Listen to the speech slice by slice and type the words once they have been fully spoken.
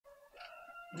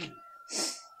Good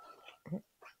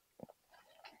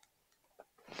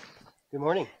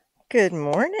morning. Good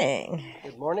morning.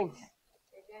 Good morning.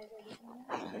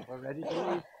 We're ready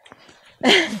to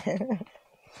leave.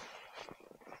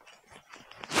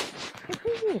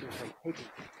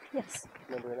 Yes.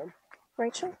 Remember them?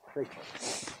 Rachel? Rachel.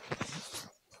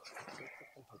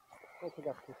 I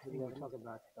forgot to talk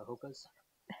about the hokas.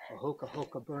 A hoka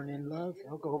hoka burn in love.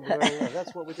 Hoka hoka burn in love.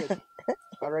 That's what we did.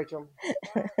 Hi, Rachel.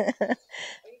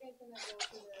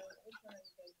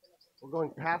 We're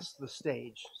going past the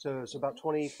stage, so it's about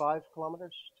 25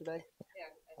 kilometers today. Yeah,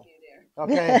 I see you there.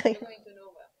 Okay. We're going to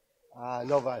Nova.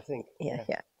 Nova, I think. Yeah.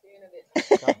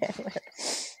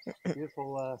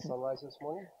 Beautiful sunrise this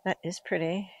morning. That is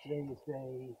pretty. Today is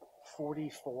day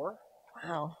 44.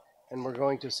 Wow. And we're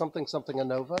going to something a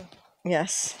Nova.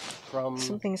 Yes. From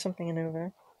something in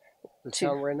over. The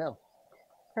town we're in now.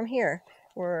 From here,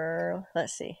 we're,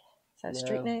 let's see, is that a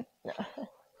street name? No.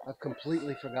 I've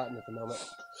completely forgotten at the moment.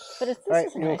 But it's, all right,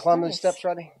 you want to climb these steps,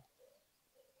 Roddy?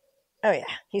 Oh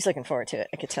yeah, he's looking forward to it.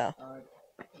 I could tell.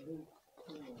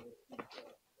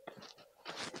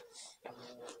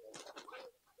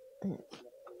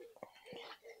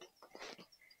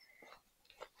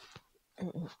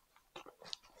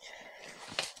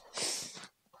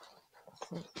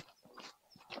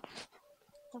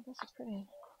 Oh, this is pretty.